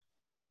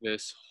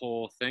this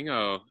whole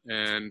thingo.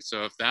 And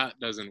so if that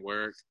doesn't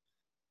work,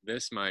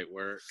 this might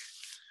work.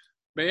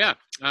 But yeah,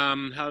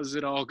 how's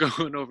it all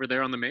going over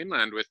there on the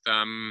mainland with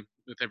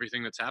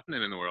everything that's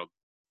happening in the world?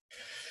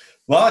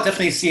 Well, I've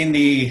definitely seen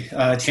the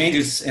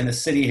changes in the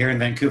city here in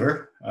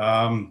Vancouver.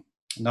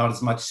 Not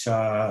as much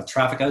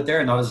traffic out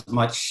there, not as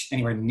much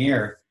anywhere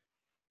near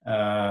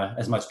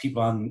as much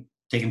people on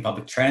taking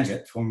public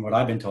transit, from what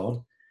I've been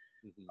told.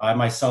 Hmm. I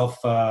myself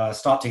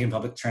stopped taking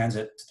public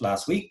transit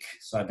last week,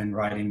 so I've been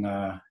riding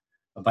a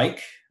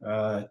bike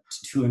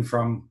to and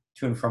from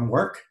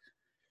work.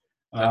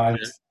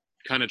 That's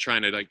Uh, kind of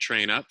trying to like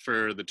train up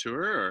for the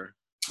tour, or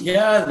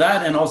yeah,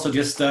 that, and also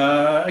just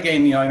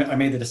again, I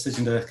made the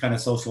decision to kind of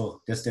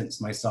social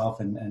distance myself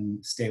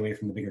and stay away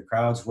from the bigger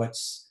crowds.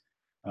 What's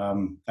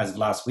as of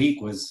last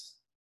week was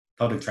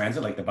public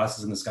transit, like the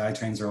buses and the sky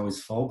trains are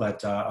always full,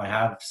 but I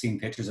have seen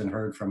pictures and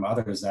heard from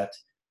others that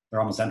they're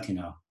almost empty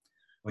now,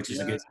 which is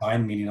a yeah. good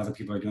sign, meaning other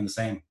people are doing the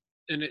same.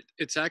 And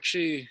it's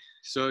actually,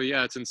 so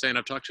yeah, it's insane.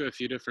 I've talked to a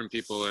few different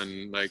people,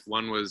 and like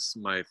one was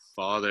my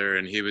father,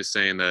 and he was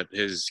saying that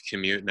his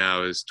commute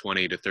now is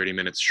 20 to 30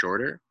 minutes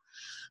shorter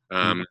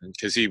Mm.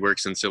 because he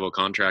works in civil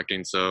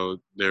contracting, so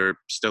they're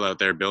still out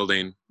there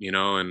building,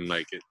 and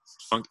like it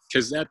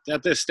because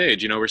at this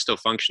stage, we're still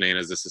functioning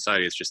as a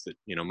society. It's just that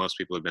most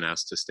people have been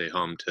asked to stay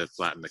home to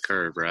flatten the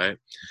curve, right?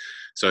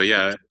 So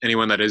yeah,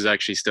 anyone that is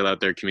actually still out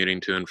there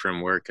commuting to and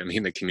from work, I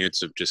mean, the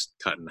commutes have just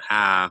cut in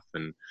half.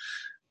 And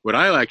what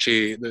I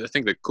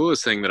think the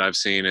coolest thing that I've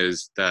seen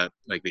is that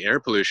like the air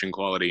pollution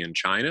quality in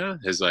China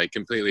has like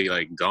completely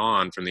like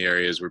gone from the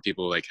areas where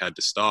people like had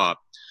to stop.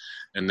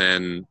 And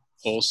then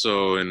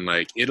also in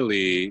like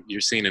Italy,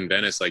 you're seeing in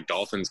Venice like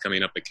dolphins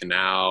coming up the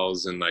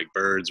canals and like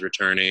birds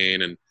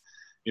returning. And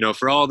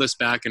for all this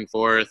back and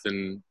forth,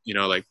 and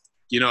like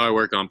I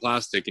work on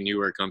plastic and you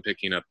work on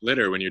picking up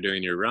litter when you're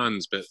doing your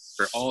runs, but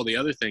for all the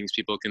other things,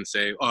 people can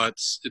say, oh,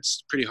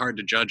 it's pretty hard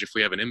to judge if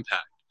we have an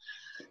impact.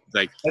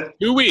 Like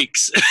 2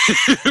 weeks,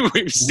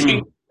 we've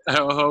seen Mhm.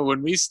 how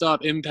when we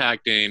stop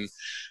impacting,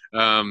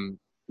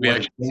 we What a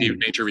actually see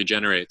change. nature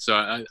regenerate. So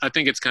I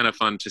think it's kind of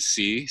fun to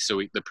see.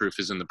 So the proof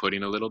is in the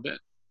pudding a little bit.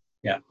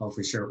 Yeah, oh,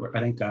 for sure. I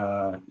think,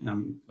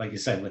 like you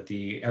said, with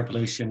the air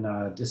pollution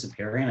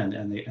disappearing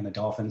and the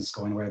dolphins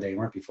going where they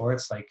weren't before,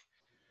 it's like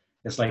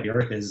the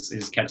Earth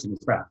is catching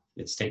its breath.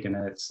 It's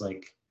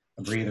like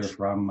a breather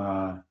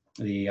from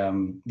the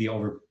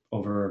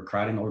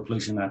overcrowding,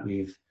 overpollution that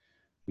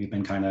we've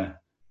been kind of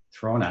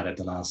thrown at it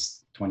the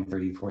last 20,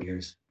 30, 40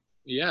 years.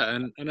 Yeah,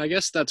 and I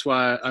guess that's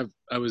why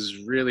I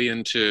was really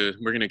into.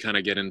 We're gonna kind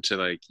of get into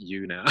like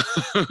you now,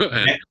 and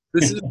Okay.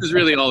 this is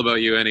really all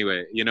about you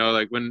anyway.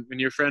 Like when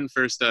your friend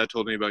first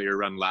told me about your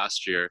run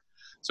last year.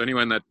 So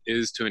anyone that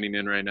is tuning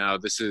in right now,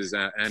 this is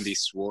Andy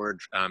Sward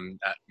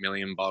at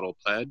Million Bottle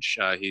Pledge.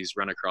 He's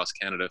run across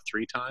Canada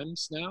 3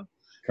 times now,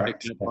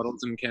 Correct. picking up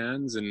bottles and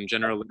cans and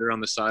general litter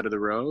on the side of the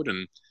road.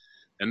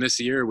 And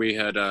this year we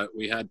had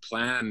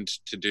planned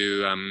to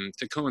do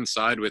to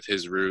coincide with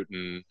his route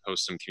and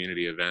host some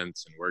community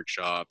events and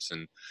workshops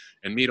and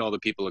meet all the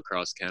people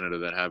across Canada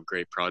that have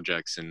great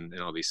projects in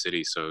all these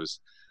cities. So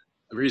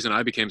the reason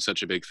I became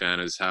such a big fan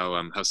is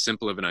how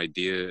simple of an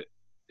idea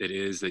it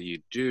is that you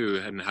do,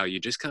 and how you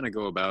just kind of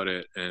go about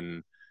it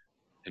and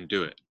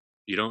do it.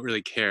 You don't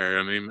really care.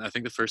 I mean, I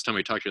think the first time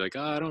we talked, you're like,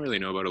 oh, I don't really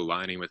know about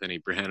aligning with any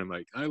brand. I'm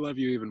like, I love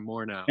you even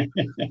more now.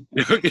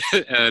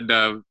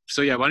 And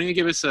so yeah, why don't you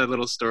give us a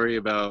little story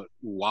about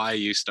why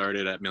you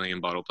started at Million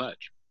Bottle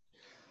Pledge?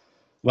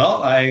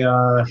 Well,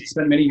 I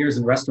spent many years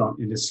in the restaurant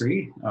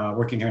industry,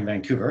 working here in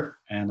Vancouver,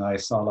 and I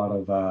saw a lot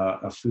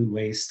of food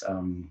waste,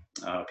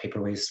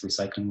 paper waste,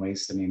 recycling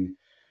waste. I mean,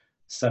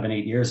 7,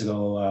 8 years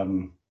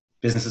ago,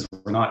 businesses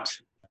were not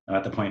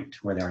at the point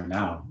where they are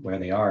now, where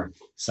they are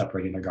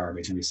separating their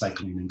garbage and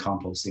recycling and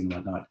composting and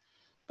whatnot.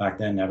 Back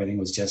then, everything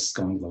was just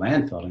going to the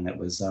landfill, and it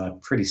was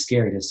pretty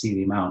scary to see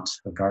the amount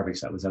of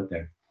garbage that was out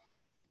there.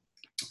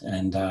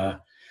 And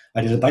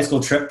I did a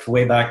bicycle trip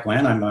way back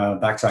when. I'm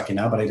backtracking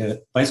now, but I did a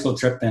bicycle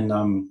trip in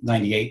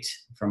 '98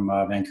 from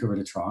Vancouver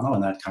to Toronto,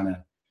 and that kind of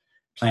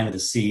planted the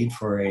seed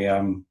for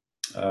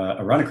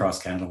a run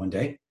across Canada one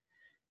day.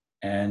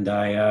 And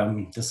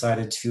I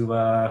decided to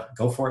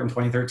go for it in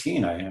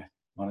 2013. I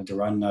wanted to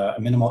run a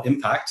minimal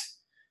impact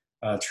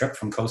trip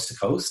from coast to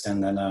coast,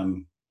 and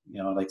then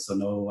like so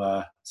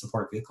no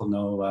support vehicle,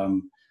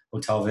 no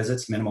hotel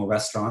visits, minimal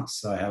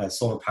restaurants. I had a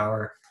solar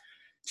power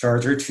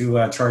charger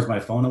to charge my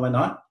phone and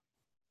whatnot.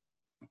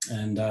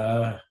 And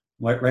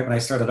right when I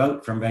started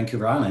out from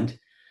Vancouver Island,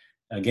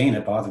 again,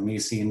 it bothered me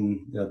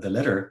seeing the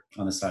litter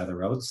on the side of the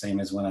road, same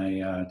as when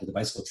I did the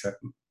bicycle trip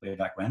way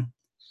back when.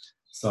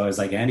 So I was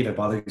like, Andy, if it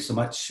bothers you so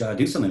much,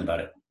 do something about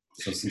it.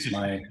 So since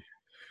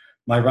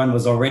my run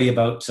was already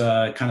about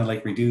kind of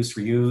like reduce,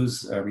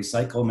 reuse,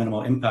 recycle,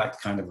 minimal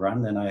impact kind of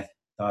run, then I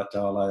thought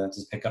I'll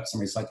just pick up some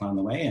recycling on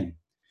the way, and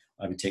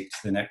I would take to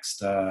the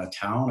next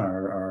town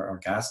or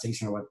gas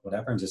station or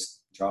whatever and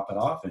just drop it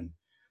off and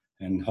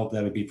hope that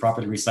it would be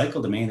properly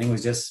recycled. The main thing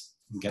was just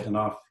getting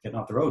off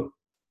the road.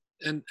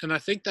 And I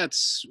think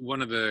that's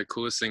one of the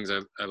coolest things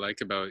I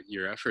like about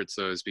your efforts,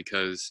 though, is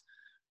because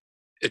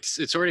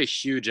it's already a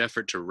huge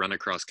effort to run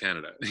across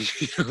Canada.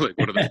 You know, like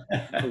one of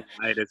the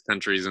widest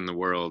countries in the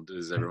world,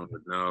 as everyone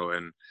would know.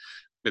 And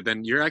but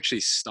then you're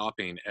actually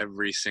stopping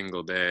every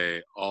single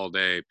day, all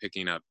day,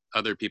 picking up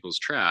other people's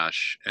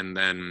trash, and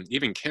then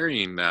even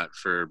carrying that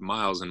for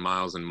miles and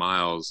miles and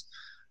miles,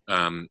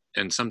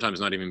 and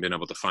sometimes not even being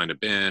able to find a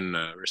bin,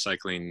 a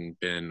recycling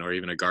bin, or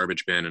even a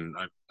garbage bin. And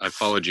I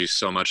followed you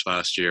so much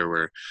last year,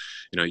 where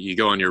you know you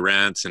go on your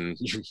rants and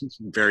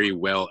very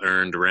well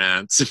earned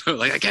rants,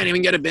 like I can't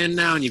even get a bin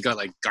now, and you've got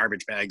like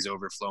garbage bags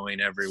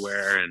overflowing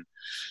everywhere,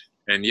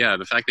 and yeah,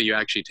 the fact that you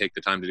actually take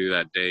the time to do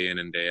that day in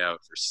and day out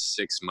for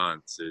 6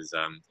 months is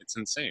it's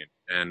insane.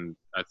 And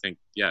I think,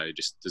 yeah, you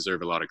just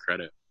deserve a lot of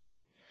credit.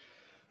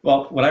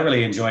 Well, what I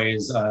really enjoy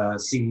is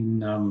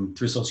seeing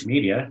through social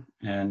media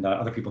and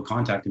other people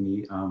contacting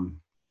me,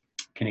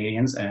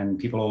 Canadians and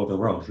people all over the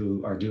world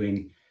who are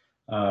doing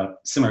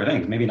similar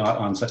things. Maybe not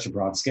on such a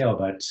broad scale,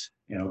 but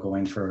you know,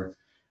 going for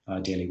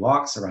daily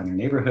walks around their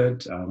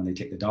neighborhood. When they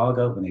take the dog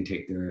out, when they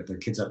take their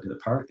kids out to the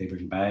park, they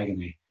bring a bag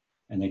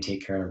and they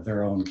take care of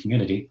their own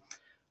community.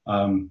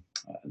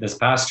 This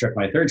past trip,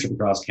 my third trip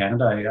across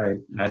Canada,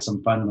 I had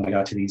some fun when I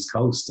got to the East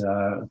Coast.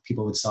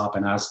 People would stop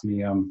and ask me,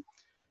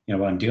 you know,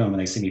 what I'm doing when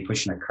they see me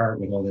pushing a cart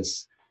with all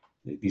these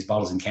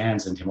bottles and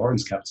cans and Tim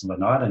Hortons cups and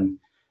whatnot.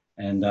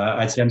 And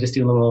I'd say I'm just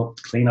doing a little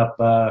cleanup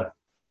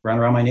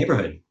around my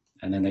neighborhood.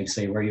 And then they'd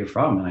say, where are you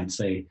from? And I'd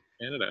say,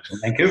 Canada.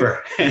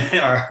 Vancouver.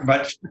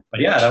 but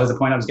yeah, that was the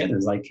point I was getting.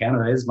 Is like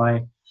Canada is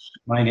my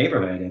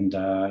neighborhood, and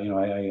you know,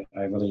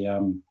 I really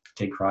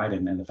take pride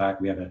in the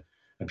fact we have a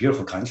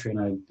beautiful country,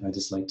 and I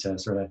just like to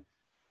sort of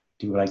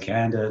do what I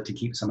can to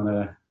keep some of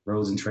the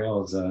roads and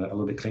trails a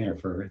little bit cleaner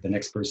for the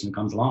next person who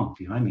comes along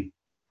behind me.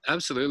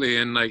 Absolutely.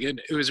 And like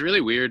it was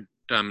really weird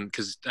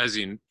because as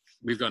you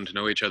we've gotten to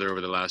know each other over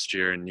the last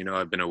year, and you know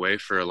I've been away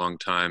for a long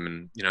time,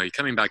 and you know,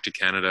 coming back to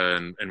Canada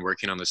and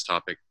working on this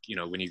topic, you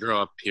know, when you grow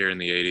up here in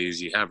the 80s,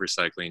 you have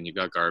recycling, you've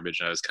got garbage.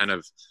 And I was kind of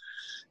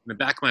in the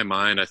back of my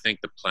mind, I think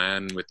the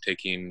plan with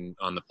taking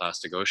on the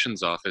Plastic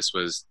Oceans office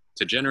was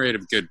to generate a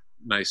good,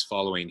 nice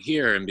following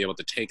here and be able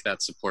to take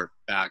that support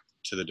back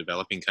to the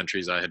developing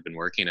countries I had been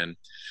working in.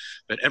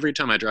 But every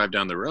time I drive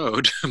down the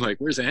road, I'm like,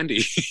 where's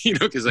Andy? You know,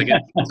 because like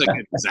it's like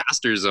a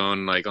disaster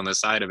zone, like on the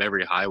side of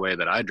every highway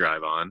that I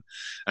drive on.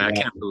 And I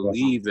can't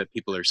believe that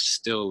people are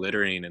still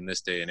littering in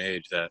this day and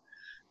age, that,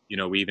 you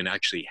know, we even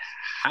actually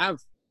have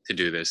to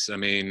do this. I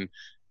mean,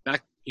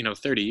 back, you know,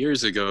 30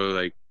 years ago,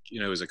 like, you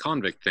know, it was a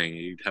convict thing.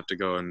 You'd have to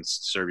go and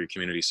serve your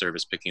community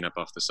service picking up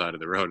off the side of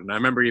the road. And I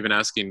remember even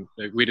asking,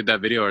 like, we did that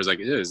video, I was like,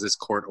 is this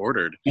court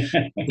ordered?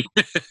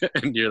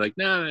 And you're like,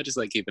 no, I just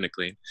like keeping it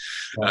clean.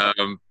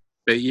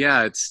 But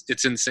yeah,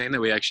 it's insane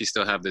that we actually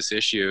still have this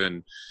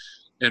issue.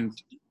 And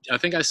I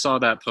think I saw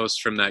that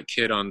post from that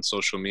kid on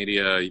social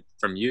media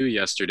from you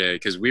yesterday,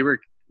 because we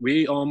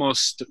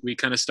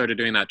kind of started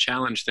doing that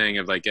challenge thing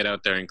of like, get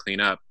out there and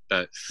clean up.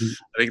 But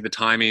I think the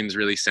timing's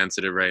really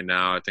sensitive right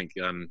now. I think,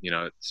 you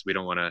know, we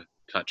don't want to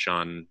touch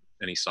on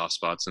any soft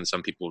spots, and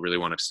some people really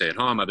want to stay at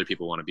home. Other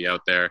people want to be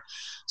out there.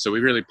 So we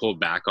really pulled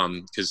back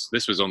on, because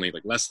this was only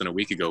like less than a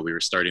week ago, we were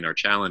starting our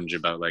challenge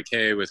about like,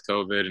 hey, with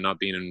COVID and not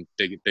being in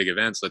big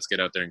events, let's get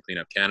out there and clean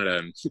up Canada.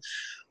 And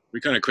we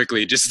kind of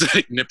quickly just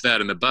like nipped that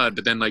in the bud.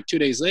 But then like 2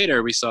 days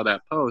later, we saw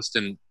that post,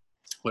 and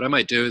what I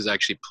might do is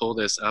actually pull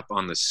this up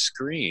on the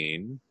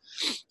screen.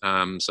 So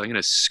I'm going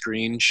to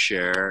screen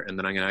share, and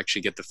then I'm going to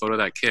actually get the photo of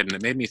that kid. And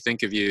it made me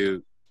think of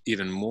you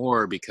even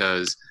more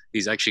because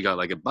he's actually got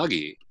like a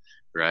buggy,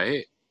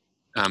 right?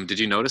 Did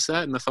you notice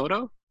that in the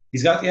photo?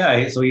 He's got,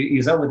 yeah. So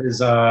he's out with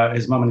his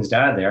mom and his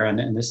dad there,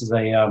 and this is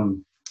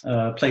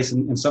a place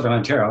in southern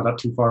Ontario, not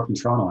too far from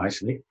Toronto,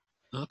 actually.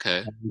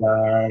 Okay.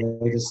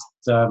 And they just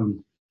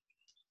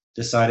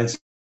decided,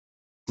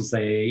 since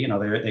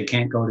they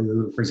can't go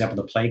to, for example,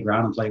 the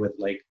playground and play with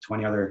like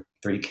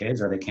 30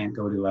 kids, or they can't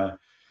go to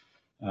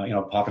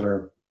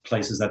popular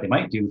places that they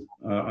might do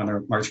on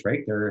their March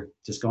break. They're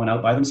just going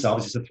out by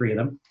themselves, just the three of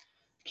them,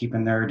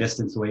 keeping their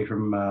distance away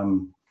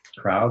from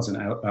crowds and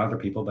other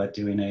people, but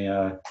doing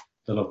a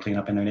little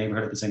cleanup in their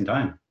neighborhood at the same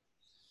time.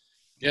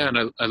 Yeah,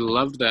 and I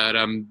love that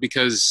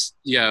because,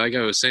 yeah, like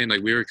I was saying,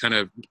 like we were kind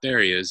of, there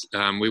he is.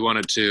 We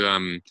wanted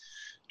to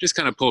just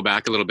kind of pull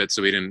back a little bit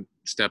so we didn't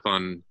step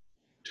on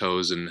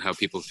toes and how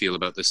people feel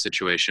about this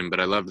situation.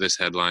 But I love this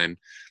headline: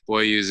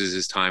 boy uses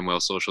his time while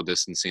social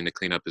distancing to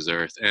clean up his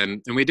earth.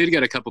 And we did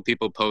get a couple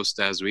people post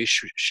as we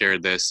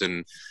shared this,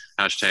 and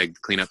hashtag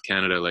Clean Up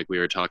Canada, like we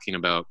were talking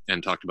about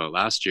and talked about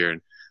last year.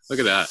 And look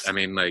at that. I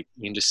mean, like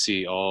you can just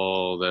see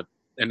all the,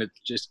 and it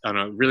just, I don't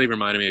know, really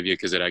reminded me of you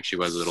because it actually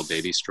was a little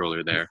baby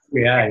stroller there.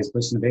 Yeah, he's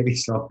pushing the baby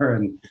stroller,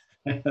 and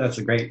that's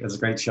a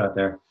great shot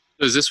there.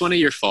 Is this one of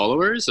your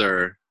followers,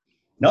 or?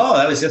 No,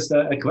 that was just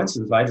a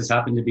coincidence. I just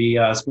happened to be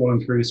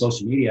scrolling through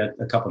social media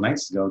a couple of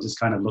nights ago, just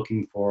kind of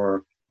looking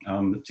for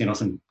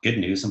some good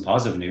news, some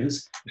positive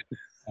news,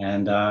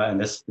 and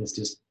this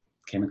just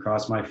came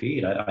across my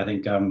feed. I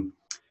think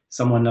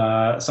someone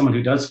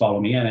who does follow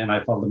me, and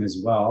I follow them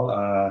as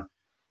well.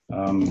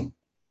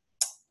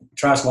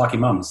 Trash Lucky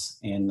Mums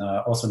in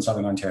also in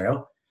Southern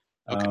Ontario.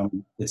 Okay.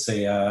 It's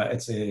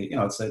a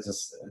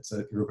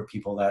group of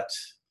people that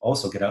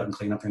also get out and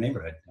clean up their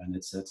neighborhood, and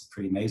it's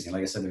pretty amazing.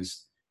 Like I said,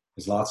 there's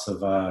lots of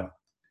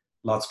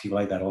people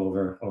like that all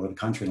over the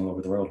country and all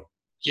over the world.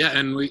 Yeah,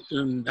 and we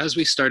as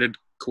we started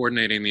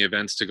coordinating the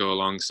events to go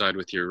alongside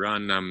with your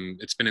run,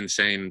 it's been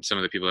insane, some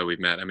of the people that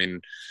we've met. I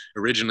mean,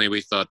 originally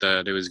we thought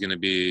that it was going to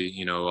be,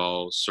 you know,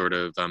 all sort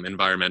of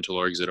environmental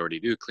orgs that already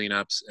do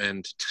cleanups,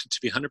 and to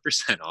be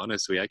 100%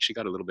 honest, we actually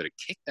got a little bit of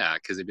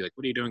kickback because they'd be like,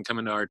 what are you doing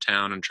coming to our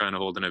town and trying to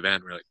hold an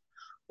event? We're like,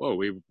 whoa,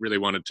 we really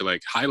wanted to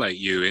like highlight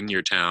you in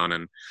your town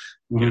and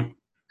you know,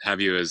 have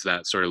you as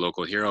that sort of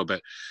local hero.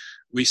 But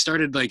we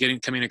started like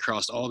coming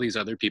across all these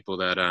other people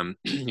that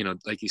you know,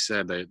 like you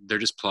said, they're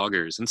just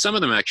ploggers, and some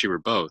of them actually were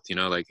both, you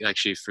know, like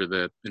actually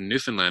in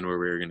Newfoundland where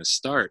we were going to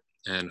start,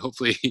 and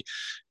hopefully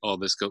all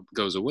this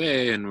goes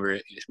away and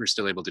we're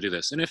still able to do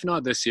this, and if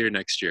not this year,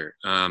 next year.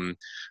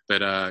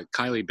 But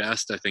Kylie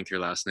Best, I think her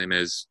last name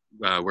is,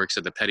 works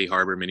at the Petty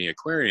Harbor Mini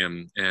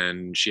Aquarium,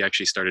 and she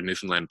actually started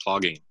Newfoundland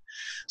Plogging.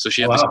 So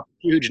she had this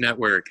huge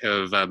network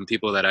of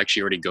people that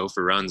actually already go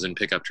for runs and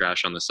pick up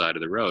trash on the side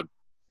of the road.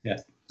 Yeah.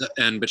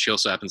 But she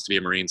also happens to be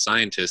a marine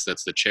scientist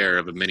that's the chair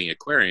of a mini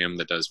aquarium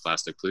that does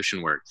plastic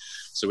pollution work.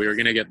 So we were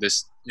going to get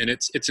this, and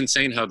it's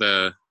insane how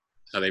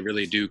they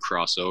really do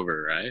cross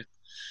over, right?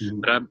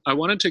 Mm-hmm. But I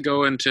wanted to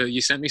go into, you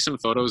sent me some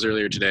photos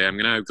earlier today. I'm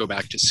going to go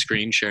back to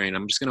screen sharing.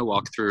 I'm just going to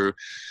walk through.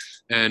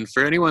 And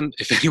for anyone,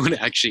 if anyone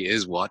actually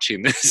is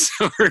watching this,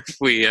 or if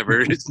we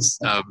ever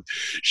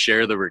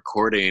share the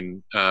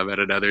recording at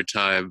another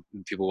time,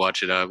 and people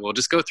watch it up, we'll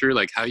just go through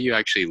like how you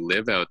actually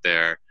live out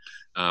there.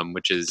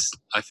 Which is,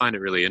 I find it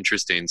really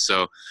interesting.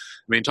 So, I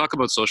mean, talk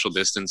about social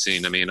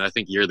distancing. I mean, I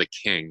think you're the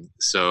king.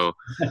 So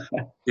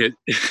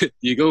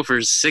you go for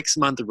a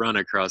 6-month run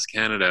across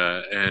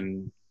Canada,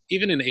 and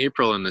even in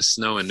April in the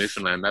snow in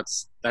Newfoundland,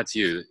 that's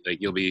you.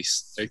 Like you'll be,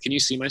 can you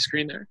see my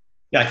screen there?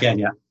 Yeah, I can,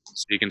 yeah.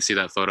 So you can see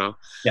that photo?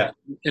 Yeah.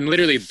 And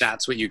literally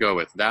that's what you go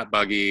with, that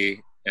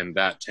buggy and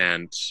that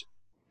tent.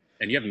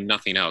 And you have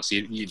nothing else.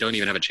 You don't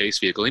even have a chase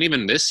vehicle. And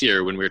even this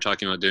year, when we were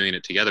talking about doing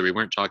it together, we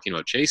weren't talking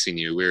about chasing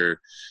you. We're,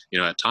 you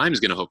know, at times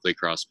going to hopefully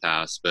cross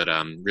paths, but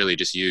really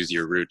just use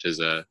your route as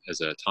a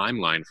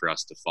timeline for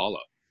us to follow.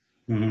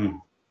 Mm-hmm.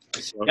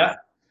 So, yeah,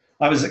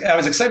 I was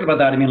excited about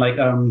that. I mean, like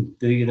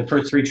the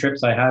first 3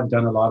 trips, I have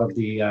done a lot of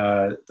the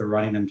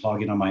running and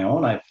plogging on my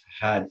own. I've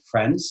had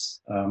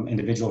friends,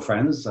 individual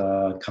friends,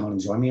 come out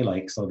and join me.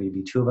 Like, so there'd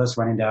be 2 of us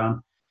running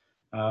down.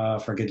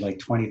 For a good like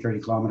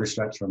 20-30 kilometer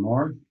stretch or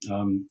more,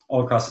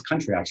 all across the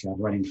country. Actually, I have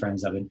running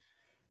friends that would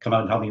come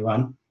out and help me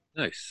run.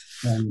 Nice.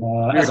 And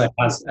as I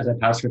passed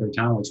through their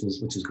town, which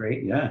is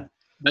great. Yeah.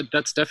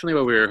 That's definitely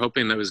what we were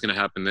hoping that was going to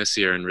happen this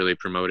year, and really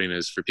promoting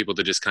is for people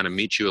to just kind of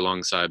meet you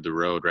alongside the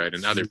road, right?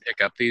 And either pick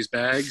up these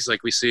bags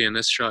like we see in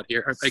this shot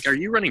here. Are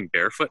you running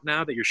barefoot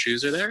now that your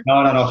shoes are there?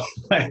 No.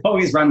 I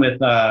always run with.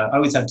 I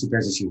always have 2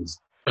 pairs of shoes.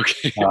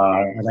 Okay.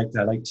 I like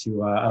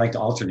to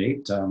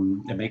alternate.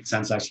 It makes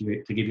sense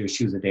actually to give your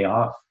shoes a day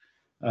off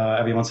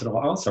every once in a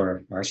while,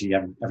 or actually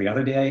every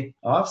other day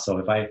off. So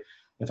if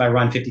I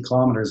run 50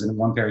 kilometers in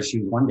 1 pair of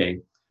shoes one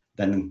day,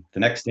 then the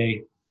next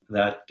day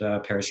that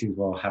pair of shoes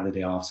will have the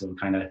day off, so it'll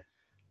kind of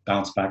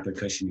bounce back their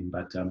cushioning.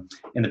 But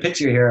in the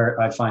picture here,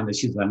 I find the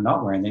shoes that I'm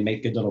not wearing, they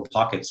make good little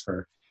pockets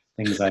for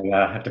things I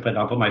have to put.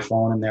 I'll put my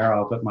phone in there,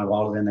 I'll put my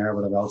wallet in there,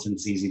 whatever else, and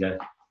it's easy to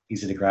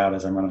grab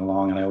as I'm running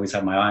along, and I always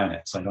have my eye on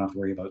it, so I don't have to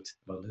worry about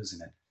losing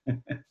it.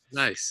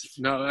 Nice.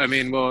 No, I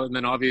mean, well, and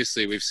then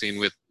obviously we've seen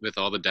with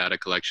all the data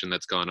collection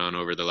that's gone on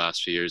over the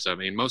last few years. I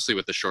mean, mostly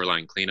with the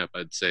shoreline cleanup,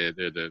 I'd say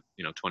they're the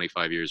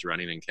 25 years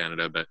running in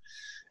Canada, but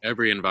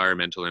every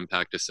environmental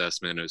impact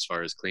assessment as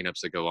far as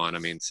cleanups that go on, I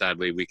mean,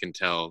 sadly, we can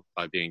tell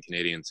by being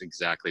Canadians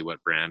exactly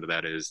what brand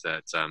that is.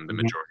 That's the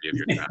majority of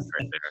your trash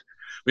right there.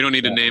 We don't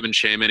need to name and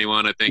shame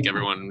anyone. I think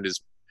everyone is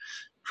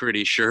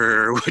pretty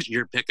sure what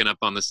you're picking up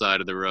on the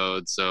side of the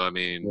road. So, I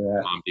mean,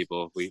 come on,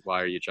 people.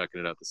 Why are you chucking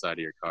it out the side of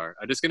your car?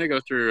 I'm just going to go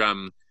through a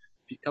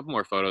couple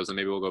more photos, and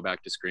maybe we'll go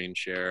back to screen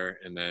share,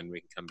 and then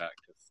we can come back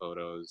to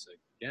photos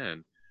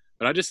again.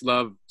 But I just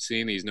love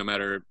seeing these, no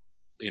matter,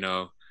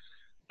 how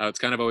it's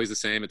kind of always the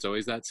same. It's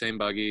always that same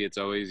buggy. It's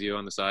always you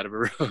on the side of a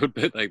road,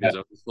 but like there's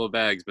always full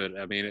bags. But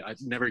I mean, it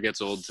never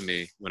gets old to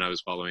me when I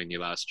was following you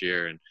last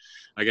year. And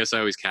I guess I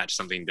always catch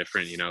something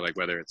different, like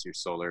whether it's your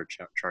solar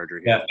charger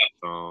here on the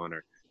phone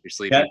or you're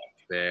sleeping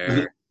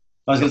there.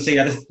 I was going to say,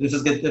 this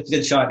is good. That's a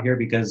good shot here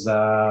because,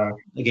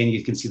 again,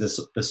 you can see the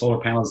solar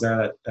panels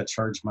there that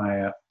charge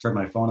my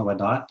phone and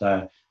whatnot.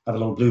 I have a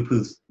little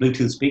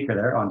Bluetooth speaker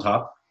there on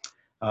top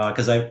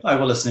because I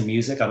will listen to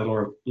music at a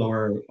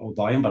lower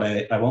volume, but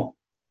I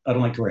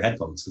don't like to wear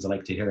headphones because I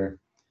like to hear,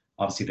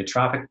 obviously, the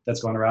traffic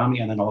that's going around me,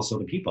 and then also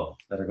the people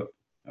that are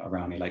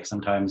around me. Like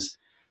sometimes,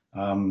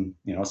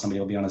 somebody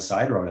will be on a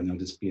side road and they'll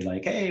just be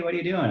like, "Hey, what are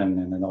you doing?" And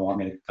then they'll want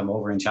me to come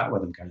over and chat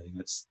with them, kind of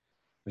thing.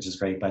 Which is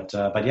great. But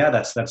yeah,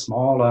 that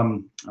small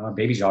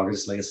baby jogger,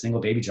 just like a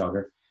single baby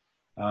jogger,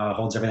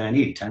 holds everything I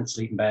need: tent,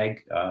 sleeping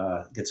bag,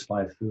 good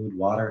supply of food,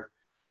 water,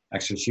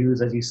 extra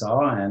shoes, as you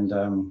saw, and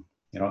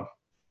you know,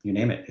 you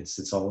name it,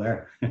 it's all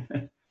there.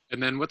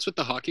 And then what's with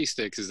the hockey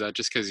sticks? Is that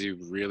just because you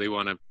really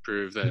want to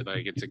prove that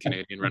like it's a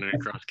Canadian running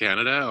across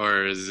Canada,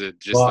 or is it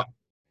just that Well,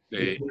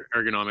 they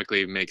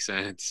ergonomically make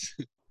sense?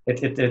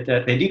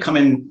 they do come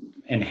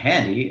in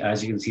handy,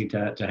 as you can see,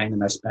 to hang the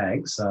mesh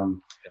bags.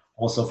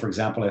 Also, for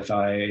example, if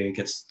I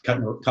get caught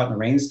in a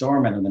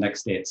rainstorm and then the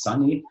next day it's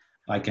sunny,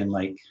 I can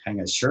like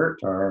hang a shirt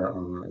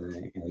or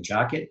a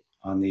jacket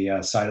on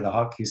the side of the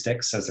hockey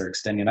sticks as they're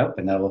extending out,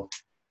 and that'll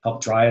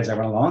help dry as I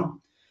run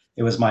along.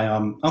 It was my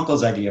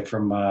uncle's idea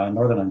from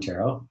Northern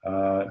Ontario,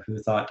 who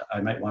thought I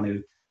might want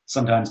to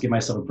sometimes give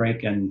myself a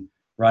break and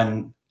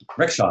run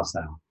rickshaw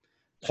style,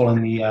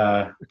 pulling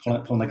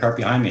the cart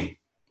behind me.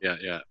 Yeah,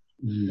 yeah.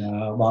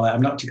 And, while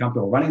I'm not too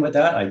comfortable running with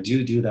that, I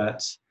do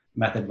that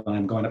method when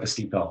I'm going up a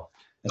steep hill.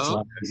 It's a Oh,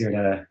 lot easier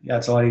to, yeah,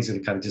 it's a lot easier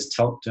to kind of just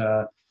tilt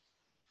the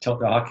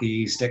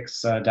hockey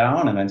sticks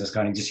down, and then just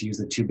kind of just use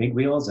the two big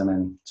wheels, and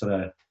then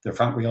so the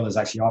front wheel is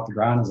actually off the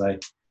ground as I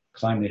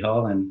climb the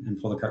hill and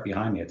pull the cart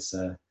behind me. It's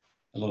a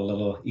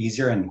little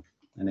easier, and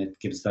it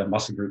gives the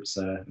muscle groups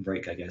a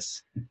break, I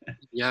guess.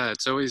 yeah.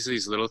 It's always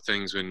these little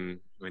things when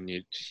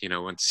you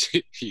know once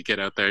you get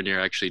out there and you're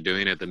actually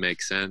doing it that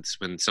makes sense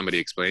when somebody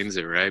explains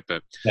it, right?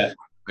 But Yeah.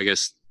 I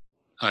guess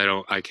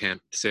I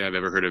can't say I've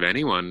ever heard of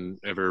anyone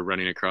ever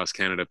running across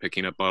Canada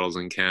picking up bottles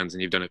and cans,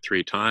 and you've done it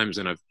 3 times.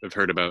 And I've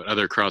heard about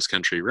other cross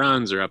country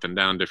runs or up and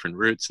down different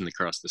routes and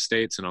across the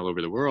states and all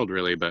over the world,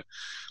 really. But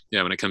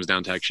yeah, when it comes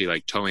down to actually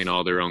like towing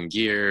all their own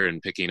gear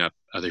and picking up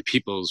other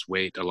people's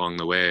weight along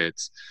the way,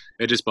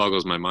 it just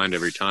boggles my mind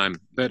every time.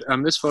 But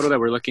this photo that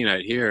we're looking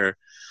at here,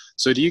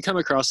 so do you come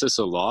across this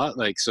a lot?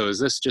 Like, so is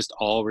this just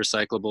all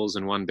recyclables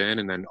in one bin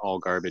and then all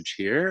garbage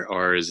here,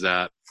 or is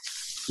that?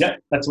 Yeah,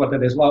 that's what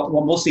that is. Well,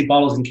 mostly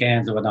bottles and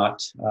cans are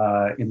not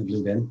in the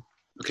blue bin.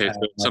 Okay,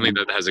 so something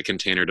that has a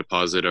container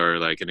deposit or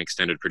like an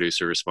extended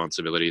producer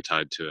responsibility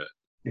tied to it.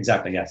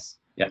 Exactly. Yes.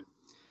 Yeah.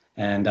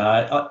 And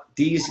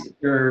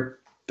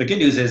the good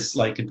news is,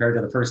 like compared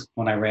to the first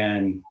one I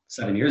ran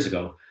 7 years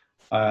ago,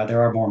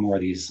 there are more and more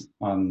of these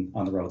on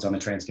the roads on the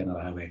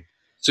Trans-Canada Highway.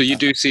 So you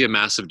do see a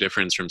massive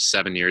difference from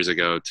 7 years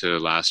ago to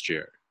last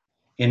year.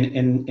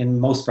 In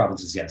most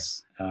provinces,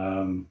 yes.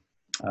 You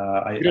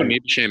don't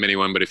need to shame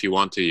anyone, but if you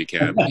want to, you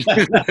can.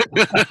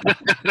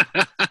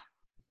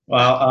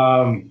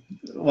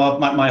 Well,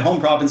 my home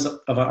province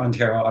of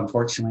Ontario,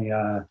 unfortunately,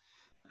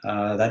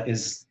 that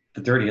is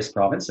the dirtiest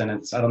province, and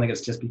I don't think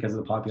it's just because of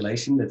the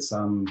population. It's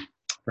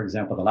for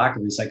example, the lack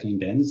of recycling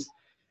bins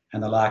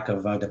and the lack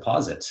of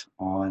deposit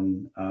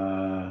on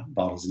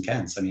bottles and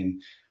cans. I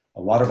mean,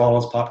 water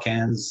bottles, pop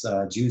cans,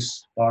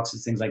 juice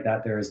boxes, things like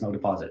that. There is no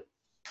deposit,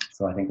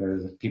 so I think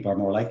people are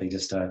more likely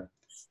just to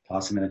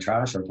toss them in the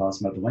trash or toss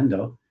them out the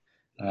window.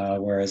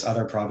 Whereas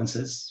other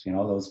provinces, you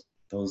know,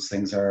 those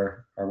things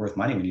are worth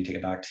money when you take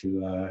it back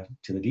to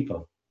the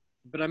depot.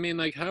 But I mean,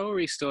 like, how are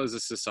we still as a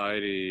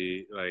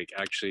society, like,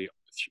 actually,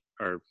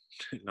 or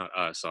not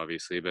us,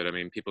 obviously, but I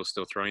mean, people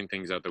still throwing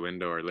things out the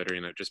window or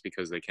littering it just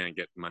because they can't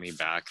get money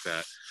back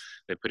that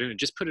they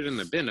just put it in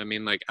the bin. I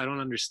mean, like, I don't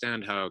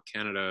understand how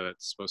Canada,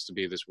 that's supposed to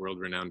be this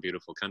world-renowned,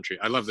 beautiful country.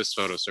 I love this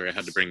photo. Sorry, I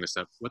had to bring this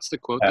up. What's the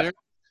quote there?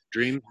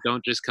 Dreams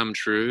don't just come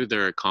true;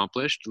 they're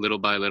accomplished little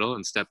by little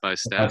and step by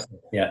step.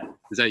 Yeah.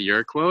 Is that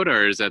your quote,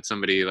 or is that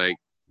somebody like?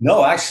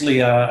 No, actually,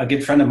 a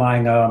good friend of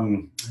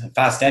mine,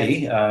 Fast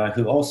Eddie,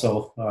 who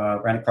also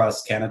ran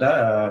across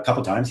Canada a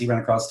couple times. He ran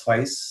across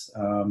twice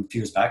a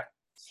few years back.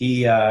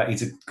 He's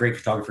a great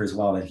photographer as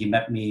well, and he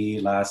met me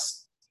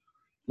last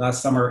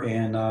summer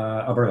in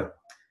Alberta,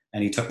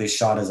 and he took this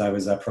shot as I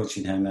was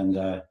approaching him, and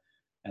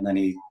then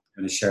he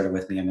kind of shared it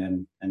with me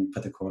and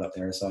put the quote up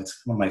there. So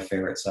it's one of my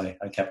favorites. I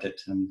kept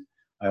it, and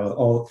I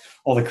owe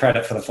all the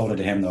credit for the photo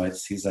to him, though.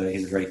 He's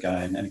a great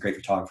guy and a great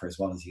photographer as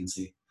well, as you can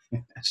see.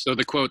 So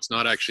the quote's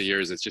not actually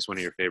yours; it's just one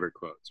of your favorite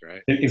quotes,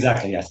 right?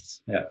 Exactly. Yes.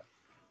 Yeah.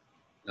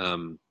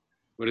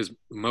 What is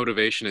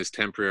motivation is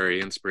temporary,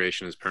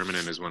 inspiration is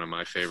permanent is one of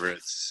my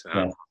favorites.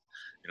 Yeah.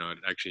 You know,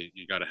 actually,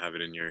 you got to have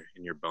it in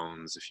your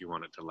bones if you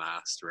want it to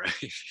last,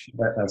 right?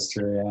 That's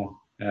true.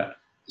 Yeah. Yeah.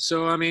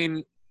 So I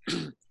mean,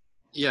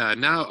 yeah.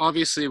 Now,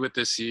 obviously, with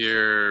this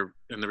year,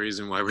 and the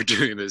reason why we're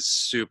doing this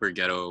super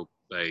ghetto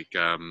like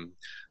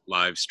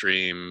live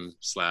stream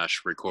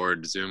 /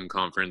 record Zoom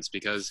conference,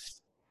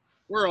 because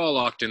we're all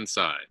locked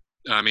inside.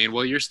 I mean,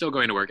 well, you're still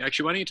going to work.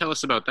 Actually, why don't you tell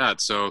us about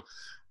that? So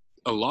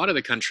a lot of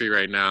the country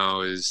right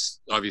now is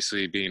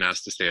obviously being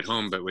asked to stay at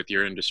home, but with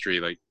your industry,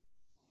 like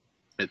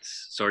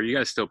so are you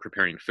guys still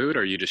preparing food, or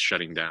are you just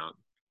shutting down?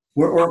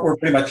 We're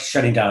pretty much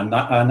shutting down.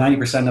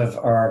 90% of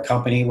our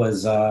company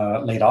was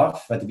laid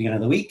off at the beginning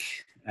of the week,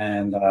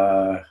 and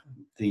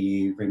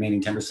the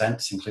remaining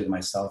 10%, including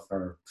myself,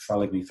 are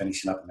probably going to be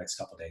finishing up in the next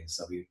couple of days.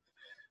 So we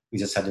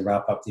just had to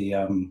wrap up the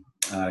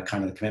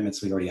kind of the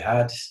commitments we already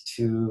had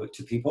to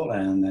people,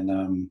 and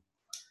then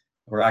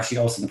we're actually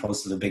also in the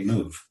process of a big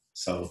move.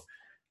 So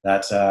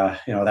that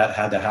that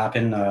had to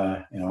happen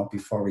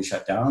before we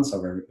shut down. So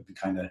we're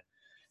kind of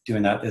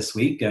doing that this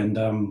week, and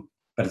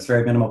but it's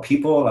very minimal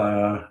people,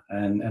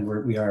 and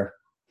we are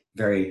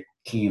very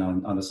keen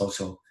on the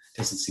social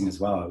distancing as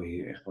well.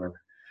 We're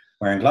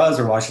wearing gloves,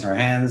 we're washing our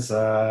hands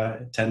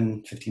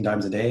 10, 15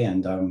 times a day.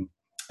 And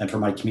for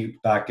my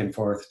commute back and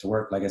forth to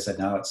work, like I said,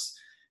 now it's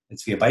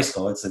via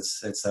bicycle. It's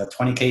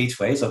 20K each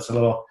way. So it's a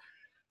little,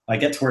 I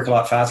get to work a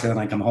lot faster than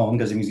I come home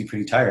because I'm usually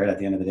pretty tired at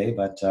the end of the day.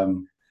 But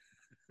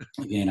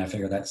again, I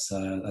figure that's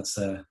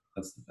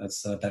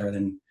better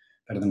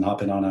than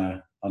hopping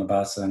on a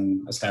bus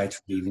and a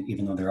SkyTrain,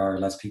 even though there are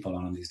less people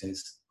on them these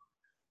days.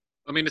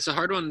 I mean, it's a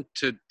hard one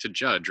to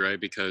judge, right?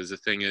 Because the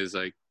thing is,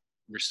 like,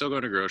 we're still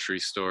going to grocery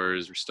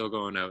stores, we're still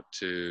going out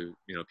to,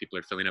 people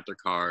are filling up their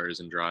cars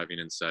and driving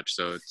and such.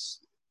 So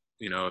it's,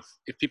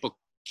 if people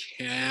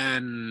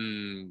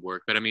can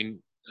work, but I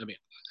mean,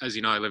 as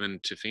you know, I live in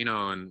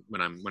Tofino, and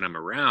when I'm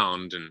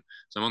around, and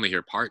so I'm only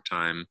here part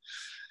time,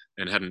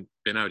 and hadn't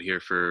been out here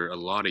for a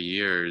lot of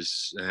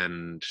years,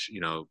 and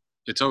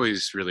it's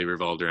always really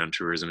revolved around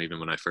tourism,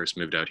 even when I first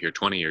moved out here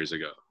 20 years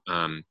ago.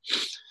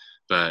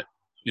 But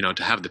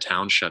to have the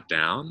town shut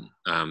down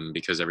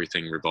because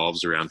everything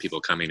revolves around people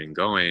coming and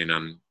going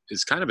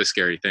is kind of a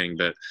scary thing.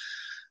 But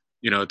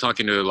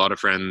talking to a lot of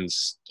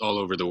friends all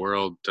over the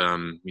world,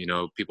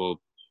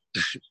 people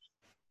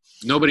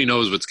nobody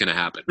knows what's going to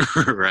happen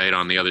right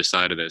on the other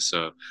side of this.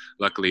 So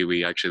luckily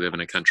we actually live in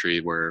a country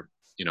where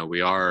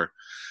we are,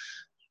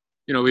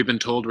 we've been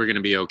told we're going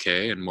to be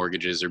okay, and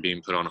mortgages are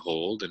being put on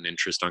hold, and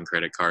interest on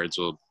credit cards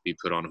will be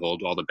put on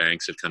hold. All the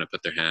banks have kind of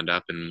put their hand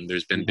up, and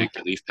there's been big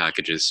relief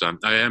packages. So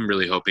I am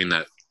really hoping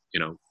that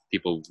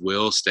people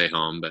will stay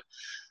home. But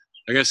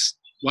I guess,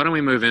 why don't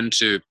we move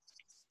into,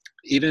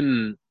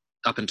 even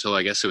up until,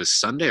 I guess it was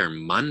Sunday or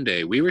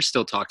Monday, we were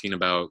still talking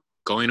about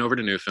going over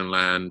to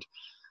Newfoundland,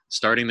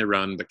 starting the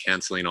run, but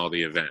canceling all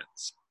the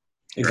events.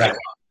 Exactly.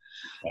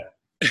 Right?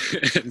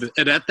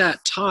 And at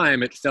that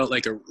time, it felt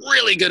like a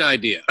really good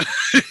idea.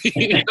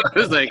 I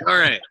was like, all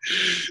right,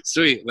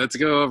 sweet, let's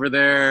go over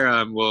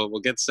there.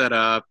 We'll get set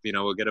up.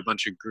 We'll get a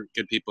bunch of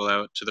good people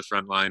out to the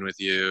front line with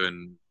you,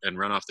 and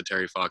run off the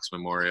Terry Fox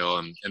Memorial,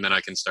 and then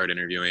I can start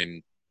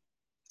interviewing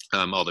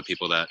all the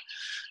people that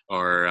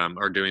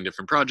are doing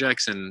different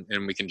projects, and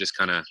we can just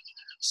kind of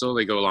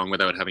slowly go along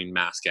without having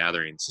mass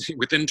gatherings.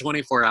 Within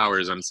 24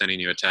 hours, I'm sending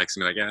you a text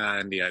and be like,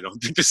 Andy, I don't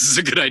think this is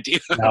a good idea.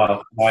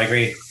 No, I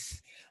agree.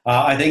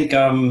 I think,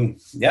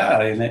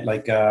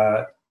 like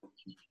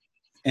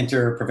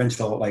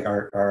interprovincial, like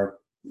our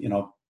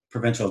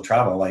provincial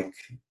travel, like,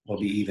 will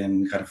be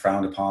even kind of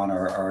frowned upon,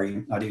 or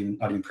not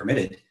even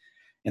permitted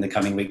in the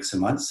coming weeks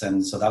and months.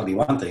 And so that'll be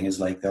one thing, is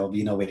like, there'll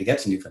be no way to get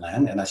to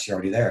Newfoundland unless you're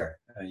already there.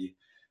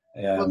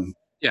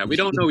 Yeah, we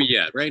don't know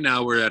yet. Right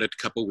now, we're at a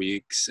couple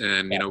weeks,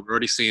 and we're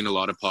already seeing a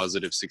lot of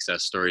positive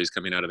success stories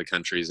coming out of the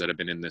countries that have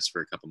been in this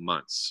for a couple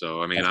months.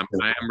 So, I mean, I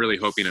am really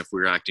hoping, if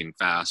we're acting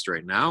fast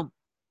right now,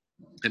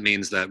 it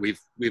means that we've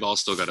all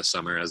still got a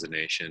summer as a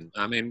nation.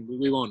 I mean,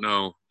 we won't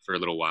know for a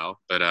little while,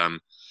 but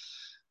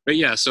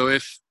yeah. So I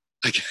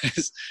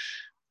guess,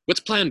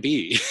 what's Plan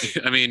B?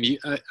 I mean,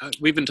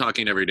 we've been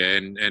talking every day,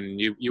 and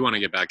you want to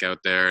get back out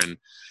there, and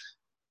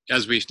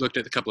as we looked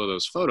at a couple of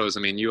those photos, I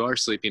mean, you are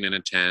sleeping in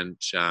a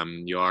tent.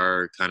 You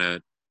are kind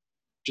of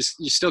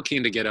you're still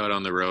keen to get out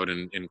on the road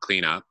and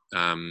clean up.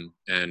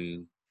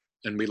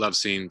 And we love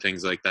seeing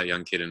things like that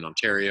young kid in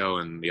Ontario,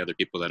 and the other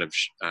people that have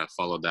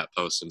followed that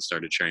post and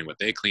started sharing what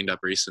they cleaned up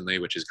recently,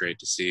 which is great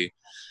to see.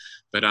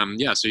 But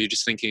yeah, so you're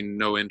just thinking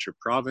no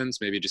inter-province,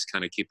 maybe just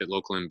kind of keep it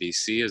local in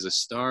BC as a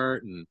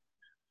start? And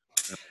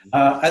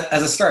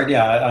as a start,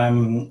 yeah,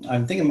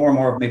 I'm thinking more and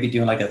more of maybe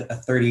doing like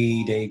a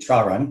 30-day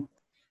trial run,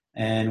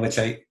 and which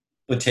I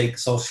would take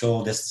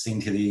social distancing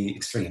to the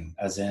extreme,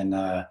 as in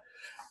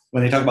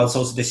when they talk about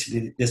social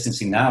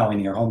distancing now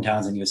in your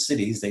hometowns and your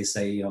cities, they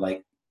say,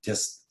 like,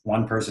 just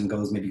one person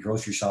goes maybe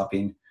grocery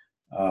shopping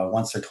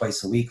once or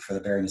twice a week for the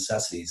bare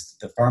necessities.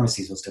 The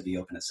pharmacies will still be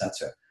open,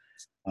 etc.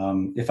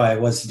 If I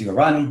was to do a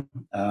run,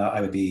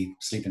 I would be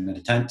sleeping in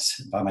a tent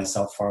by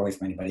myself, far away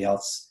from anybody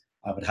else.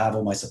 I would have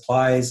all my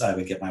supplies. I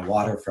would get my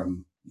water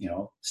from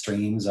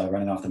streams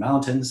running off the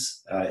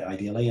mountains,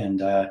 ideally,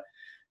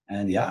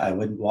 and yeah, I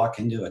wouldn't walk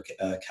into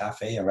a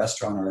cafe, a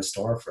restaurant, or a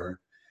store for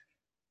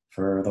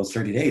those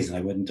 30 days, and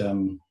I wouldn't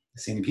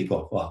see any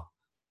people. Well,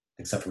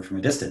 except for from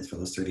a distance for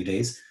those 30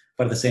 days.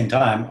 But at the same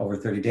time, over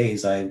 30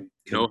 days,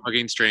 no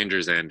hugging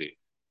strangers, Andy.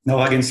 No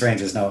hugging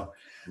strangers, no.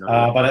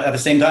 But at the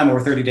same time, over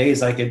 30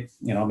 days, I could,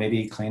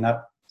 maybe clean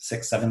up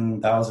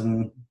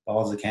 6,000-7,000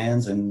 bottles of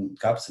cans and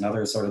cups and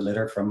other sort of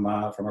litter from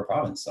our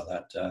province. So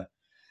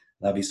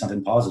that'd be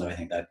something positive, I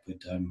think, that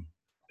would.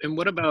 And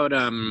what about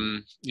I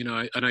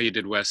know you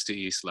did west to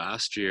east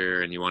last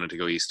year, and you wanted to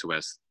go east to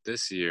west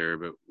this year.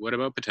 But what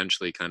about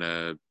potentially kind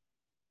of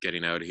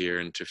getting out here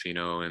in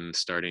Tofino and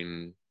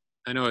starting?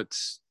 I know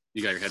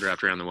you got your head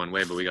wrapped around the one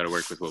way, but we got to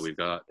work with what we've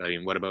got. I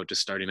mean, what about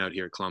just starting out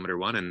here at kilometer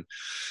 1 and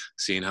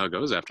seeing how it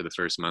goes after the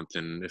first month,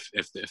 and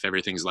if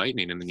everything's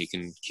lightning, and then you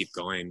can keep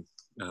going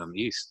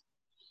east.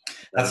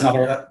 That's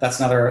another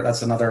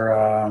thing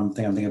I'm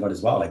thinking about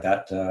as well. Like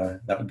that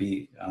would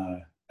be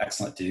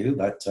excellent to do.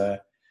 But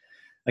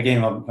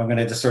again, I'm going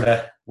to just sort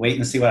of wait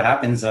and see what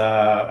happens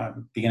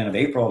beginning of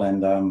April,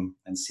 and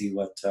see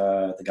what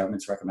the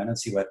government's recommending,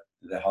 see what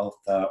the health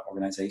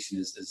organization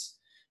is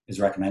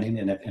recommending,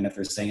 and if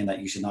they're saying that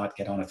you should not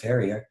get on a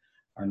ferry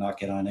or not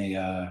get on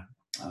a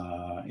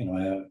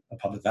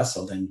public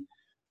vessel,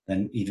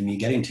 then even me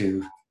getting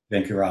to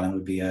Vancouver Island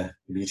would be a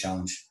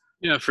challenge.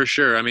 Yeah, for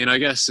sure. I mean, I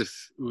guess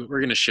if we're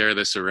going to share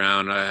this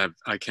around,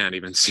 I can't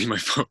even see my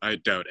phone. I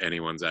doubt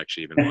anyone's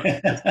actually even watching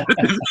this.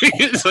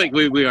 It's like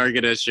we are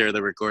going to share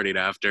the recording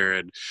after,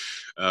 and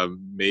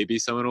maybe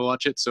someone will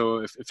watch it. So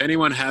if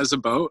anyone has a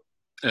boat,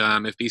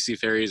 if BC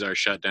ferries are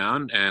shut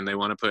down and they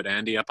want to put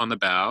Andy up on the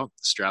bow,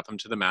 strap him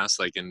to the mast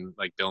like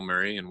Bill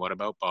Murray and What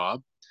About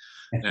Bob,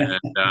 and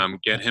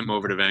get him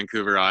over to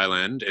Vancouver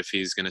Island if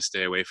he's going to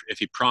stay away. If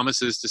he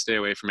promises to stay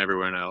away from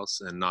everyone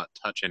else and not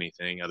touch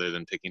anything other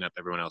than picking up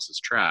everyone else's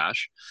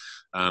trash,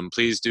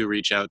 please do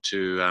reach out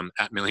to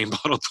at Million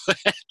Bottle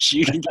Pledge.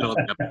 You can get all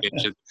the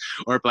applications,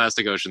 or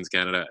Plastic Oceans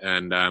Canada,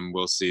 and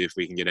we'll see if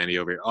we can get Andy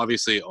over here.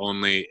 Obviously,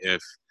 only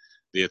if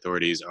the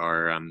authorities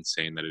are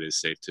saying that it is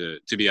safe to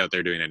be out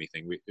there doing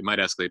anything. It might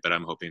escalate, but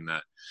I'm hoping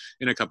that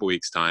in a couple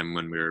weeks' time,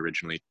 when we were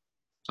originally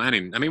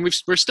planning, I mean,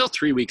 we're still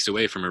 3 weeks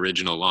away from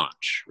original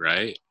launch,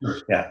 right?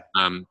 Yeah.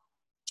 And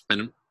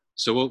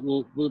so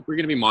we're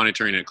going to be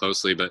monitoring it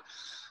closely, but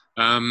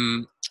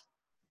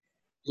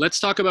let's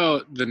talk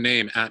about the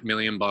name at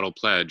Million Bottle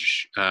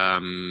Pledge.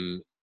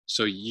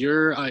 So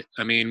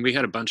I mean, we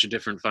had a bunch of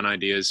different fun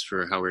ideas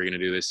for how we we're going to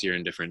do this year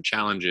and different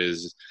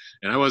challenges.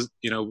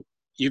 And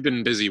you've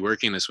been busy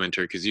working this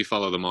winter because you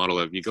follow the model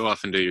of you go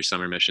off and do your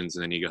summer missions,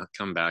 and then you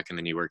come back and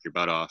then you work your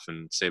butt off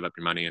and save up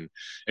your money. And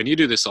you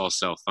do this all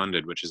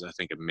self-funded, which is, I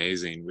think,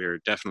 amazing. We're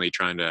definitely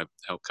trying to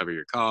help cover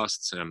your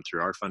costs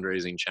through our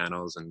fundraising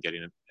channels and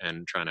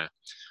trying to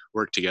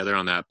work together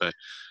on that. But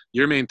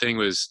your main thing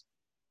was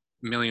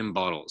million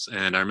bottles.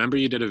 And I remember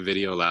you did a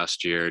video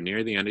last year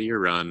near the end of your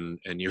run,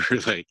 and you were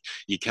like,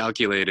 you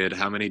calculated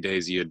how many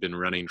days you had been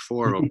running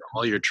for over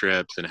all your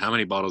trips and how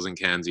many bottles and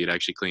cans you'd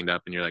actually cleaned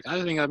up. And you're like,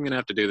 I think I'm going to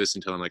have to do this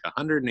until I'm like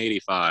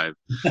 185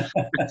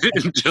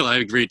 until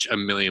I reach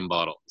 1 million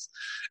bottles.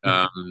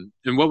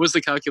 And what was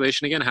the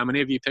calculation again? How many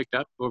have you picked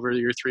up over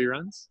your 3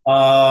 runs?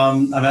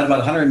 I'm at about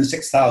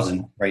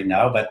 106,000 right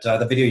now, but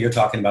the video you're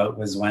talking about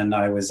was when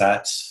I was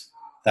at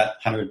that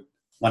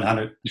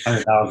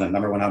 100,000,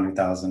 number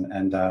 100,000.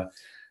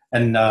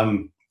 And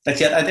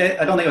that's yet,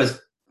 I don't think I was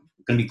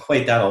going to be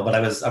quite that old, but I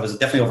was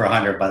definitely over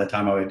 100 by the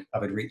time I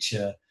would reach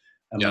a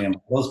million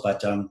bottles.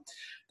 But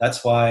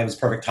that's why it was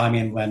perfect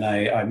timing when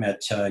I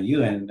met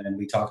you, and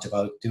we talked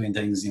about doing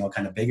things,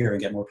 kind of bigger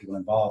and get more people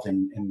involved.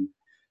 And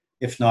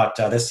if not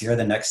this year,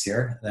 then next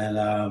year,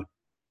 then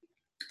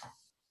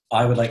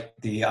I would like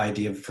the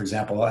idea of, for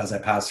example, as I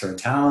pass through a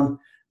town,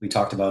 we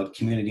talked about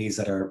communities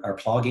that are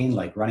plugging,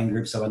 like running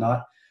groups or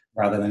whatnot,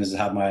 rather than just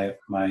have my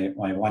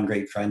one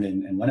great friend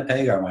in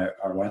Winnipeg, or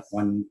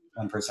one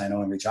person I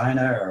know in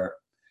Regina, or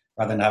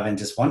rather than having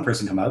just one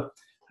person come out,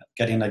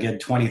 getting a good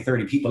 20,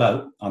 30 people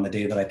out on the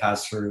day that I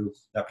pass through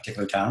that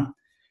particular town,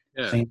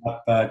 clean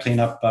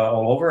up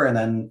all over, and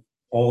then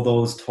all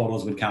those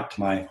totals would count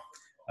to my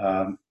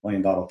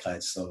million bottle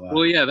pledge. So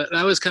well, yeah,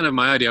 that was kind of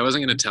my idea. I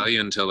wasn't going to tell you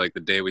until like the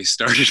day we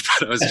started,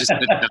 but I was just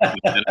going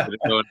to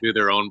go and do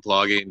their own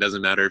blogging. It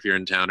doesn't matter if you're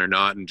in town or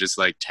not, and just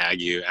like tag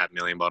you at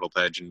Million Bottle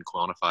Pledge and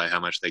quantify how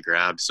much they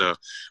grabbed. So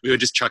we would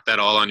just chuck that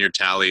all on your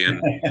tally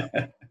and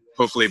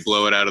hopefully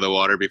blow it out of the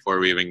water before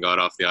we even got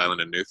off the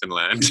island of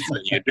Newfoundland.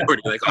 You'd be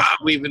like,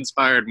 we've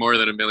inspired more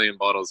than 1 million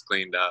bottles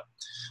cleaned up.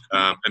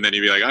 And then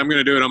you'd be like, I'm going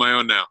to do it on my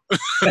own now.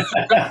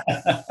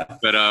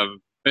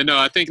 But no,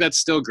 I think that's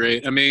still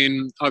great. I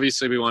mean,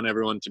 obviously we want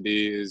everyone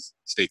to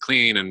stay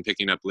clean, and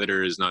picking up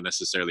litter is not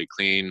necessarily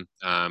clean.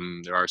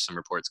 There are some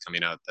reports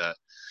coming out that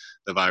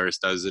the virus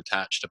does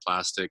attach to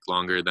plastic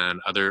longer than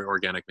other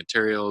organic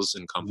materials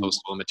and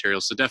compostable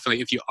materials. So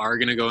definitely, if you are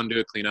going to go and do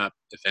a cleanup,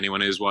 if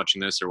anyone is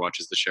watching this or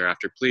watches the share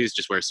after, please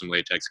just wear some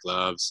latex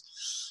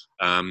gloves,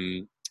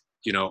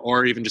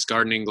 or even just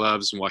gardening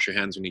gloves, and wash your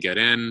hands when you get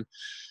in.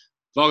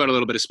 We've all got a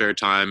little bit of spare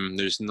time.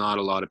 There's not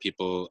a lot of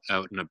people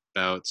out and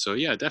about. So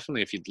yeah,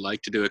 definitely if you'd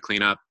like to do a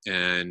cleanup,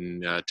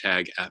 and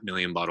tag at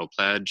Million Bottle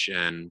Pledge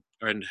and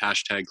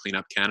hashtag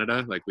Cleanup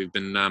Canada, like we've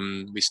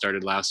been, we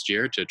started last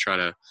year to try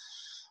to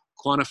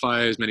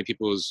quantify as many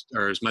people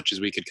or as much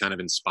as we could kind of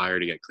inspire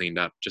to get cleaned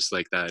up, just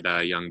like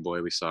that young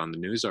boy we saw in the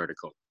news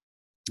article.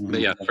 Mm-hmm. But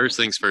yeah, first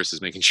things first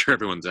is making sure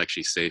everyone's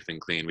actually safe and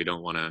clean. We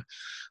don't want to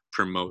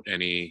promote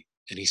any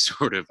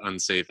sort of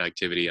unsafe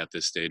activity at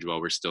this stage while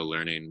we're still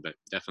learning. But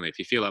definitely, if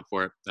you feel up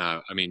for it,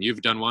 I mean,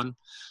 you've done one.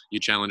 You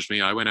challenged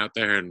me. I went out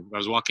there and I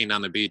was walking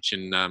down the beach,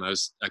 and I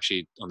was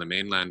actually on the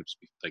mainland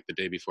like the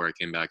day before I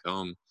came back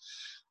home.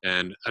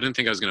 And I didn't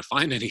think I was going to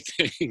find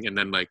anything. And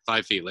then like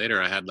 5 feet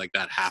later, I had like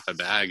that half a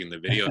bag in the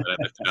video that I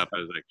lifted up. I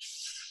was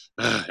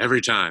like,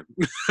 every time.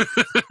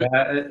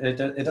 Yeah,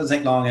 it doesn't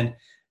take long.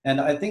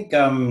 And I think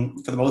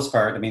for the most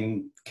part, I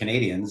mean,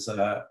 Canadians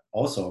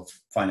also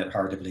find it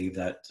hard to believe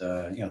that,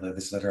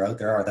 this litter out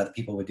there, or that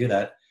people would do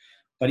that.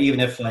 But even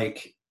if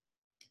like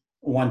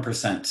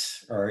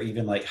 1% or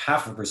even like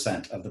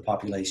 0.5% of the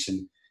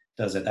population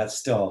does it, that's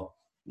still,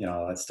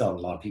 that's still a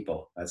lot of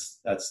people.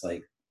 That's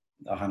like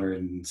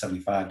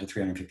 175 to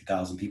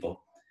 350,000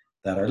 people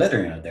that are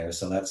littering out there.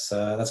 So that's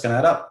going to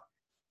add up.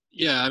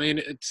 Yeah, I mean,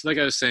 it's like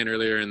I was saying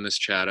earlier in this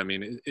chat. I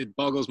mean, it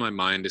boggles my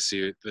mind to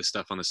see this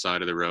stuff on the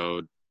side of the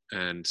road,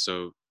 and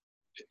so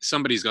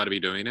somebody's got to be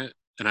doing it.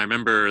 And I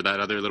remember that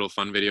other little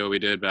fun video we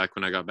did back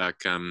when I got back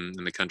in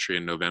the country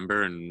in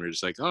November, and we're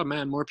just like, oh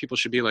man, more people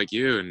should be like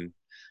you. And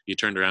you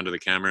turned around to the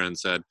camera and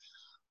said,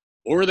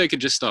 or they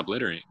could just stop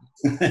littering.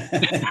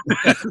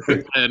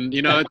 And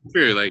it's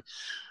true. Like,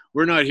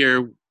 we're not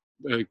here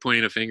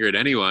pointing a finger at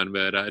anyone,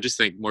 but I just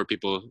think more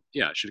people,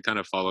 should kind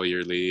of follow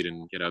your lead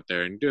and get out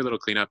there and do a little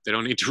cleanup. They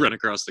don't need to run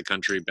across the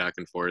country back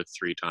and forth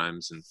 3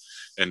 times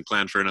and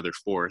plan for another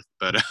 4th.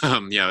 But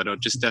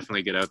don't just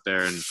definitely get out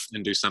there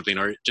and do something,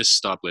 or just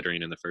stop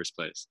littering in the first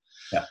place.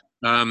 Yeah.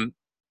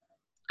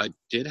 I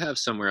did have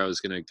somewhere I was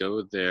going to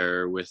go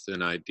there with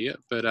an idea,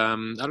 but I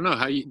don't know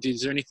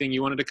is there anything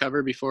you wanted to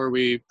cover before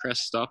we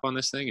press stop on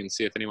this thing and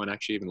see if anyone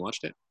actually even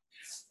watched it?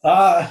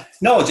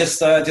 No,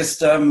 just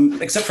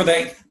except for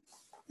the,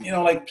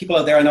 like people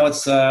out there, I know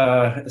it's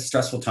a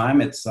stressful time.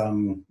 It's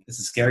a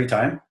scary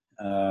time,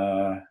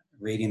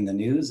 reading the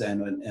news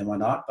and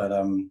whatnot. But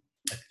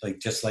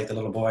just like the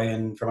little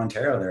boy from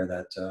Ontario there,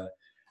 that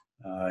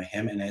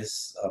him and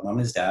his mom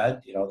and his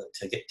dad,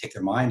 to take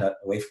their mind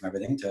away from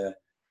everything, to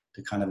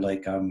kind of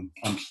like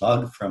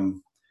unplug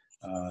from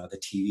the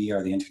TV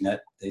or the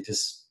internet. They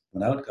just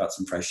went out, got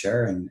some fresh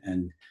air,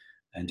 and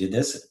did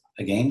this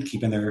again,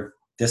 keeping their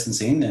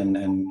distancing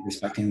and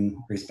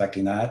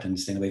respecting that and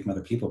staying away from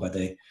other people. But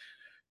they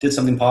did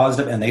something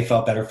positive and they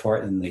felt better for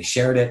it, and they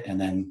shared it. And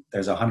then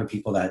there's 100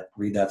 people that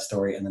read that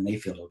story, and then they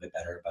feel a little bit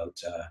better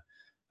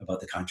about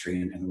the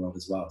country and the world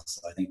as well.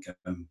 So I think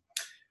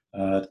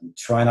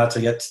try not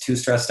to get too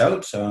stressed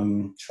out.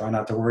 Try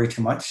not to worry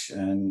too much,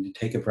 and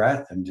take a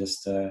breath, and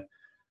just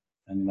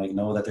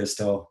know that there's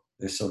still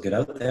good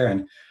out there.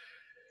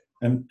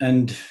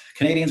 And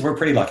Canadians, we're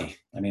pretty lucky.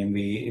 I mean,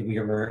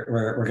 we're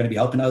going to be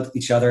helping out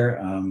each other.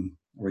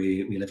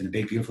 We live in a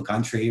big, beautiful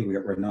country.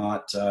 We're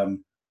not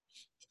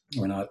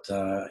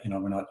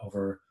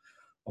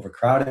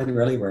overcrowded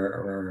really.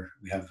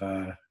 We have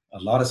a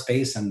lot of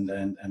space and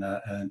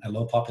a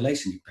low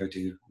population compared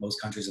to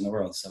most countries in the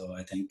world. So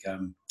I think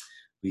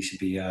we should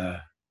be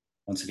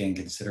once again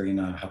considering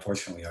how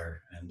fortunate we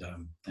are, and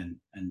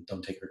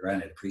don't take it for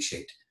granted.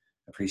 Appreciate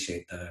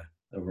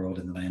the world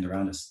and the land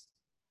around us.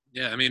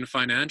 Yeah, I mean,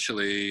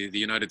 financially, the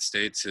United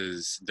States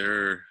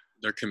their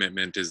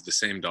commitment is the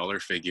same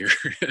dollar figure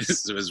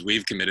as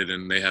we've committed,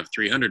 and they have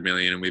 300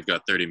 million and we've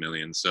got 30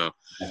 million. So,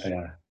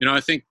 I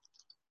think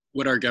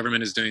what our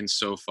government is doing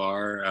so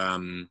far,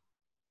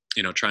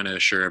 trying to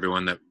assure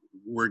everyone that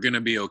we're going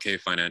to be okay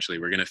financially.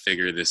 We're going to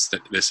figure this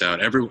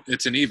out.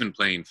 It's an even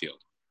playing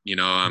field.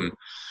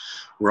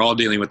 We're all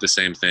dealing with the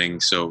same thing.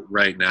 So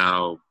right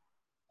now,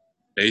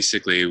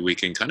 basically, we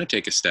can kind of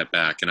take a step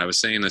back. And I was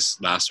saying this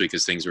last week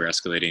as things were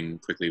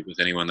escalating quickly with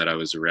anyone that I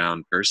was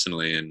around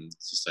personally. And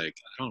it's just like,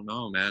 I don't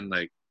know, man,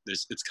 like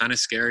it's kind of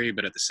scary,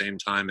 but at the same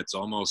time, it's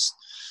almost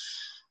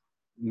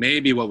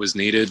maybe what was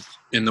needed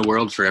in the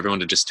world for everyone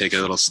to just take a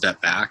little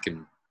step back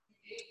and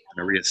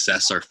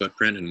reassess our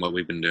footprint and what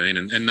we've been doing.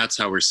 And that's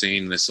how we're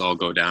seeing this all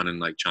go down in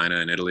like China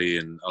and Italy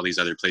and all these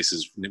other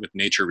places, with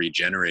nature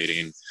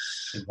regenerating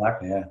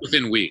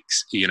within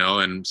weeks,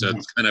 and so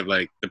it's kind of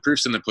like the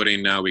proof's in the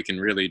pudding. Now we can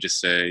really just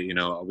say,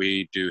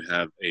 we do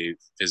have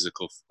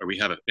we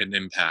have an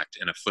impact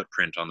and a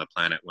footprint on the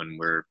planet when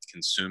we're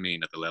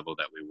consuming at the level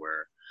that we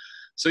were.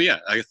 So yeah,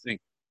 I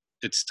think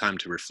it's time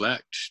to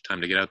reflect,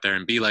 time to get out there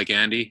and be like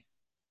Andy,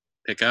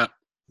 pick up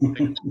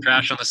some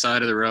trash on the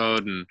side of the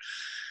road and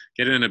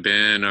get it in a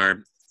bin.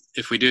 Or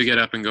if we do get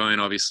up and going,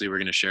 obviously we're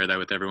going to share that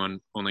with everyone.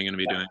 Only going to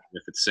be doing it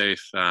if it's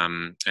safe.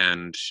 And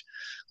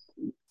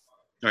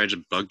a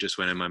bug just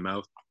went in my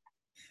mouth.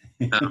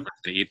 I'm going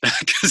to eat that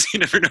because you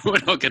never know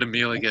when I'll get a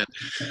meal again.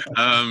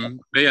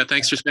 But yeah,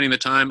 thanks for spending the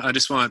time.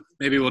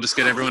 Maybe we'll just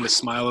get everyone to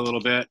smile a little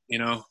bit. We've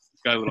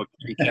got a little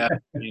kitty cat,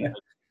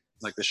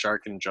 like the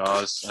shark in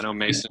Jaws. I know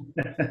Mason.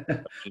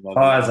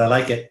 Pause. I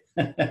like it.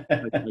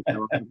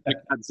 The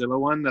Catzilla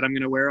one that I'm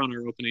going to wear on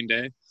our opening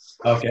day.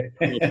 Okay.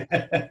 We're going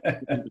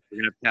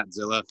to have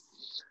Catzilla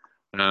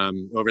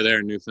over there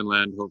in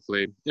Newfoundland,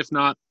 hopefully. If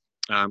not,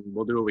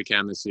 we'll do what we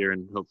can this year,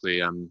 and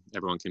hopefully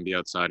everyone can be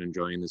outside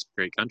enjoying this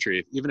great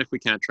country. Even if we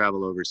can't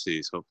travel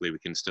overseas, hopefully we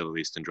can still at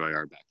least enjoy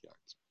our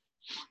backyards.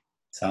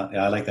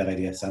 I like that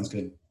idea. Sounds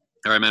good.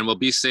 All right, man. Well,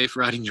 be safe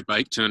riding your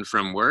bike to and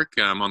from work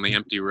on the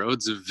empty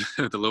roads of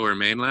the Lower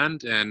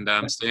Mainland, and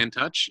stay in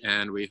touch.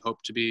 And we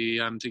hope to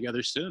be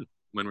together soon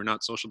when we're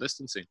not social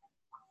distancing.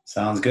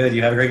 Sounds good.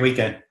 You have a great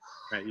weekend.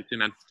 All right, you too,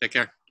 man. Take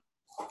care.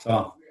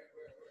 So.